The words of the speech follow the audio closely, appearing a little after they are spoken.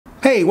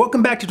Hey,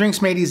 welcome back to Drinks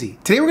Made Easy.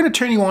 Today we're going to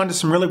turn you on to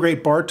some really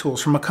great bar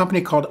tools from a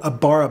company called A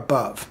Bar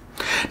Above.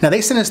 Now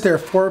they sent us their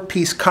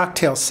 4-piece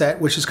cocktail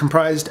set, which is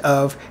comprised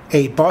of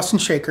a Boston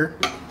shaker,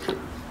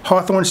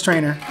 Hawthorne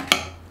strainer,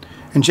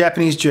 and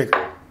Japanese jigger.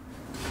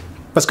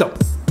 Let's go.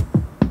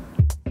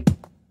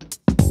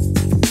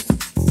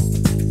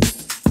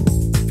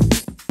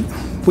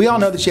 We all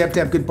know that you have to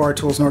have good bar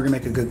tools in order to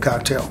make a good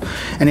cocktail.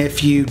 And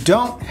if you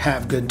don't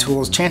have good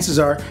tools, chances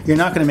are you're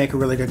not going to make a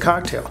really good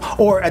cocktail.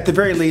 Or at the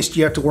very least,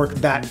 you have to work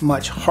that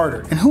much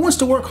harder. And who wants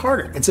to work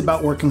harder? It's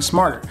about working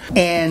smarter.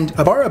 And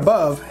A Bar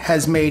Above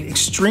has made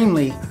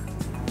extremely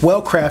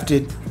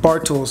well-crafted bar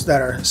tools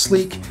that are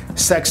sleek,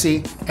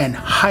 sexy, and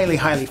highly,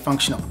 highly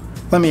functional.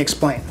 Let me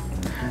explain.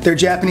 Their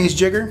Japanese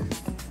jigger,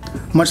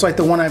 much like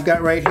the one I've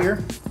got right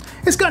here,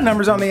 it's got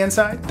numbers on the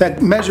inside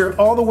that measure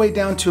all the way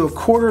down to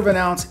 1/4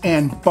 ounce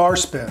and bar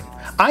spoon.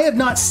 I have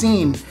not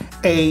seen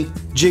a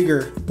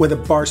jigger with a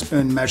bar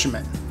spoon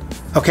measurement,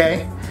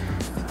 okay?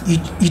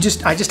 I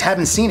just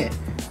haven't seen it.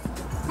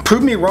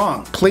 Prove me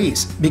wrong,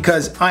 please,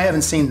 because I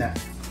haven't seen that.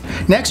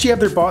 Next, you have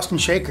their Boston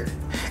shaker.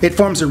 It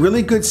forms a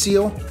really good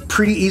seal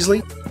pretty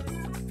easily.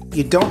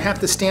 You don't have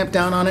to stamp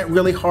down on it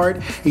really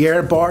hard. You're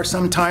at a bar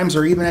sometimes,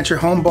 or even at your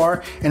home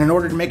bar, and in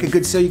order to make a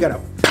good seal, you gotta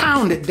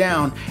pound it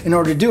down in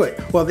order to do it.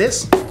 Well,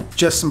 this,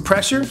 just some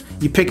pressure,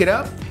 you pick it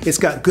up, it's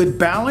got good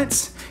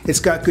balance, it's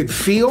got good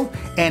feel,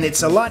 and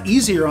it's a lot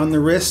easier on the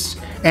wrists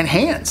and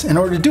hands in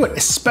order to do it,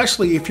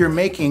 especially if you're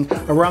making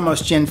a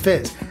Ramos Gin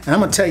Fizz. And I'm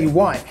gonna tell you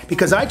why.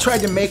 Because I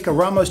tried to make a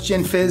Ramos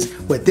Gin Fizz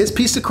with this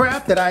piece of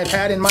crap that I've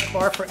had in my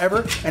bar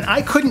forever, and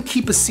I couldn't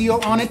keep a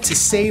seal on it to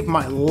save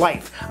my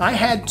life. I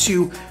had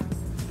to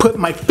put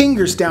my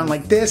fingers down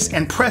like this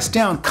and press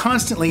down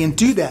constantly and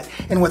do that.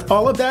 And with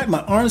all of that,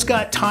 my arms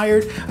got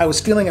tired. I was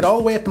feeling it all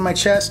the way up in my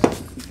chest.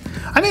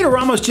 I made a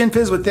Ramos Gin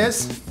Fizz with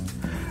this.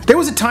 There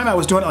was a time I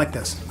was doing it like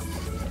this.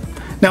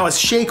 Now, as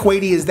shake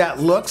weighty as that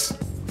looks,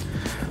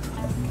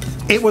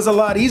 it was a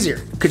lot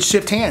easier. Could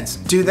shift hands,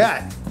 do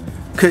that.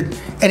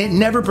 And it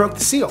never broke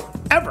the seal,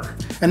 ever.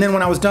 And then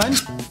when I was done,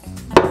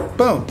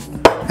 boom.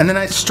 And then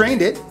I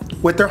strained it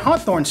with their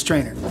Hawthorne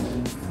strainer.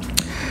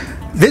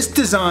 This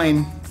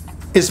design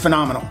is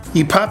phenomenal.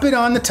 You pop it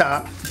on the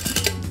top,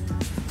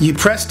 you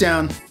press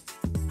down,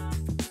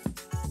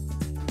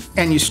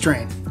 and you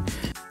strain.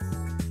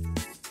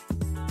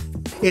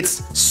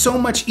 It's so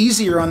much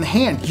easier on the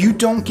hand. You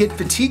don't get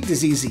fatigued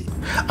as easy.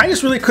 I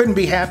just really couldn't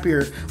be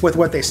happier with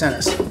what they sent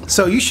us.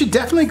 So you should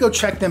definitely go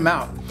check them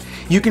out.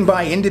 You can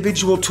buy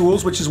individual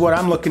tools, which is what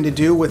I'm looking to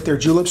do with their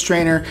julep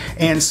strainer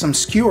and some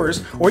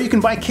skewers, or you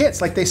can buy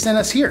kits like they sent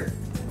us here.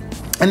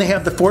 And they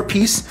have the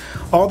 4-piece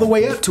all the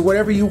way up to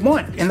whatever you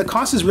want. And the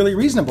cost is really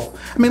reasonable.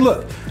 I mean,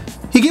 look,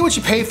 you get what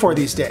you pay for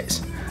these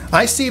days.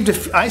 I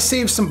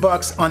saved some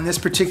bucks on this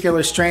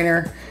particular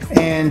strainer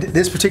and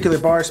this particular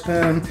bar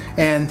spoon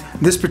and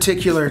this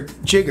particular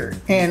jigger.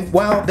 And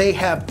while they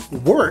have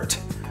worked,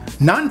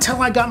 not until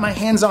I got my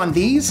hands on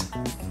these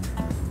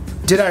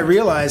did I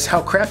realize how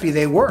crappy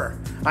they were.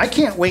 I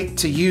can't wait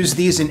to use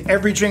these in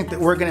every drink that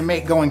we're gonna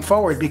make going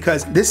forward,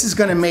 because this is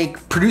gonna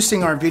make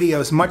producing our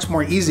videos much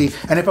more easy.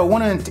 And if I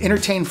wanna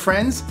entertain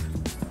friends,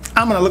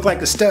 I'm gonna look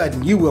like a stud,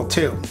 and you will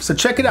too. So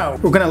check it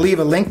out. We're gonna leave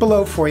a link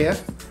below for you.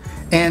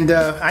 And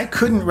I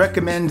couldn't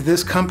recommend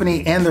this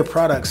company and their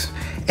products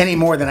any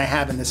more than I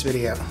have in this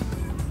video.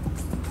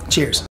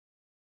 Cheers.